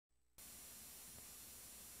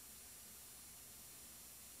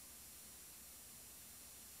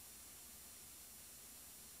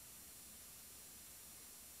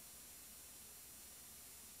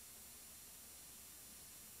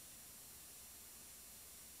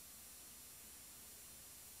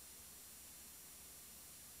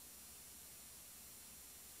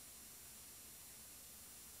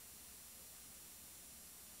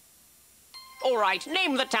All right,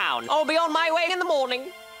 name the town. I'll be on my way in the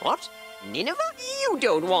morning. What? Nineveh? You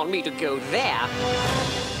don't want me to go there.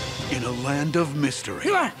 In a land of mystery.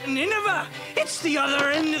 Nineveh! It's the other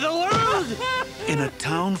end of the world! In a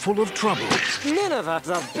town full of trouble. Nineveh,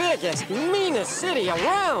 the biggest, meanest city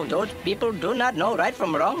around. Those people do not know right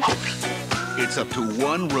from wrong. It's up to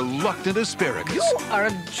one reluctant asparagus. You are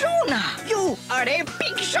Jonah! You are a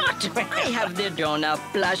big shot! I have the Jonah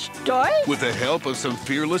plush toy. With the help of some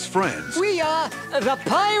fearless friends. We are the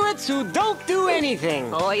pirates who don't do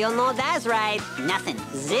anything. Oh, you know that's right. Nothing.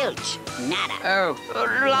 Zilch. Nada. Oh,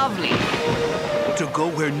 lovely. To go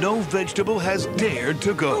where no vegetable has dared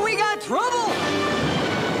to go. We got trouble.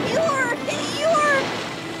 You're...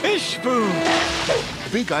 Fish food.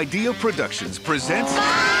 Big Idea Productions presents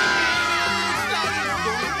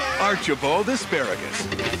Archibald Asparagus.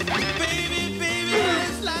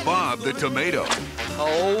 Bob the Tomato.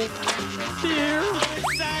 Oh, dear.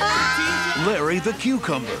 Larry the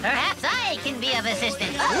Cucumber. Perhaps I can be of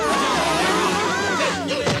assistance.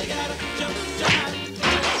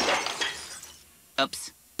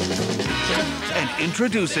 Oops. And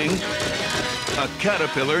introducing a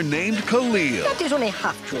caterpillar named Khalil. That is only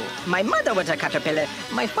half true. My mother was a caterpillar.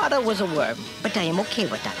 My father was a worm. But I am okay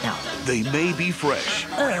with that now. They may be fresh.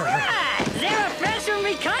 They're fresh when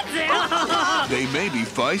we cut them. They may be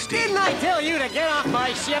feisty. Didn't I tell you to get off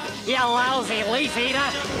my ship, you lousy leaf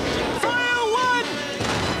eater? Fire one!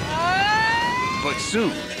 But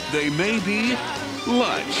soon, they may be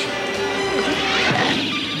lunch.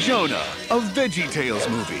 Jonah, a VeggieTales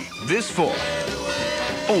movie. This fall.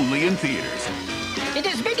 Only in theaters. It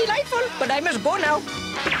has been delightful, but I must go now.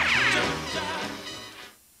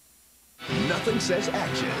 Nothing says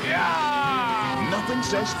action. Yeah! Nothing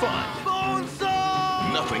says fun.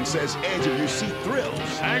 Nothing says edge-of-your-seat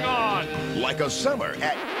thrills. Hang on! Like a summer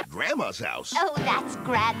at Grandma's house. Oh, that's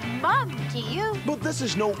grandmom to you. But this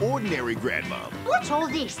is no ordinary grandmom. What's all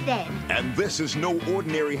this then? And this is no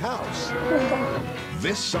ordinary house.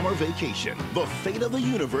 This summer vacation, the fate of the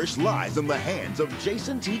universe lies in the hands of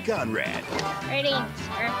Jason T. Conrad. Greetings,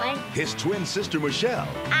 Earthling. His twin sister, Michelle.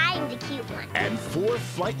 I'm the cute one. And 4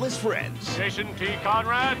 flightless friends. Jason T.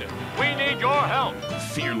 Conrad, we need your help.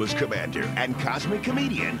 Fearless commander and cosmic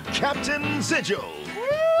comedian, Captain Sigil.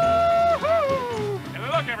 And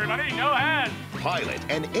look, everybody, no hands. Pilot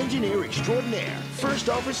and engineer extraordinaire, First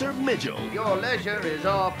Officer Mitchell. Your leisure is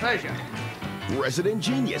our pleasure. Resident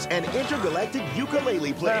genius and intergalactic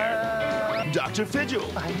ukulele player, Dr. Fidgel.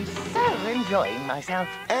 I'm so enjoying myself.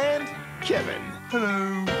 And Kevin.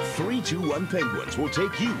 Hello. 321 Penguins will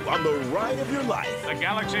take you on the ride of your life. The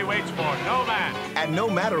galaxy waits for no man. And no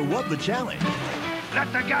matter what the challenge,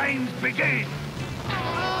 Let the games begin.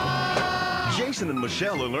 Jason and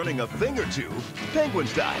Michelle are learning a thing or two, Penguin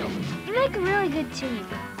style. You make a really good team.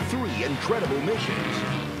 3 incredible missions,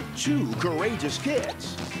 2 courageous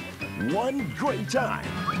kids, 1 great time.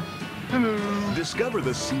 Discover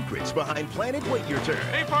the secrets behind Planet Wait Your Turn.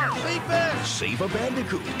 Save a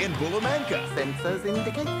bandicoot in Bulamanka. Sensors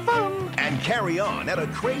indicate fun. And carry on at a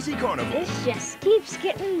crazy carnival. This just keeps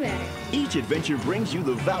getting better. Each adventure brings you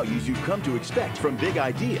the values you've come to expect from Big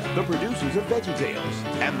Idea, the producers of VeggieTales,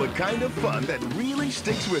 and the kind of fun that really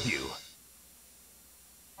sticks with you.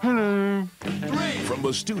 From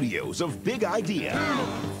the studios of Big Idea,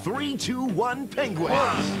 321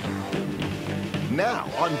 Penguins. Now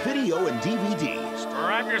on video and DVD.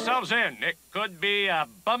 Strap yourselves in. It could be a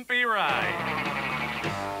bumpy ride.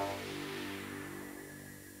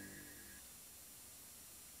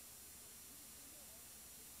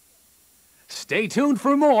 Stay tuned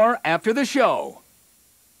for more after the show.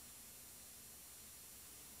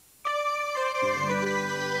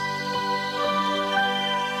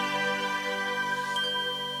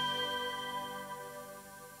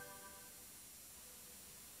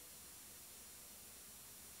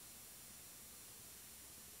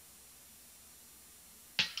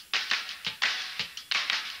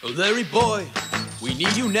 Oh, Larry boy, we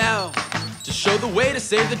need you now to show the way to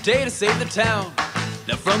save the day, to save the town.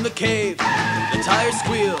 Now from the cave, the tires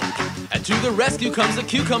squeal, and to the rescue comes the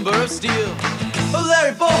cucumber of steel. Oh,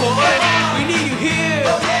 Larry boy, we need you here,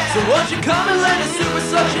 so won't you come and lend a super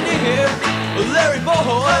suction here? Oh, Larry boy,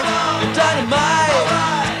 you're dynamite,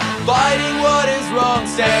 fighting what is wrong,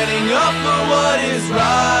 standing up for what is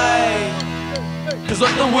right. Cause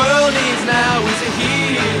what the world needs now is a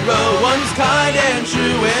hero, one who's kind and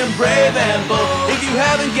true and brave and bold. If you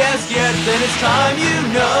haven't guessed yet, then it's time you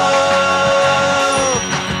know.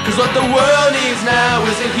 Cause what the world needs now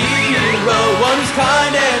is a hero, one who's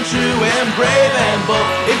kind and true and brave and bold.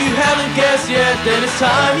 If you haven't guessed yet, then it's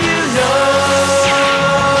time you know.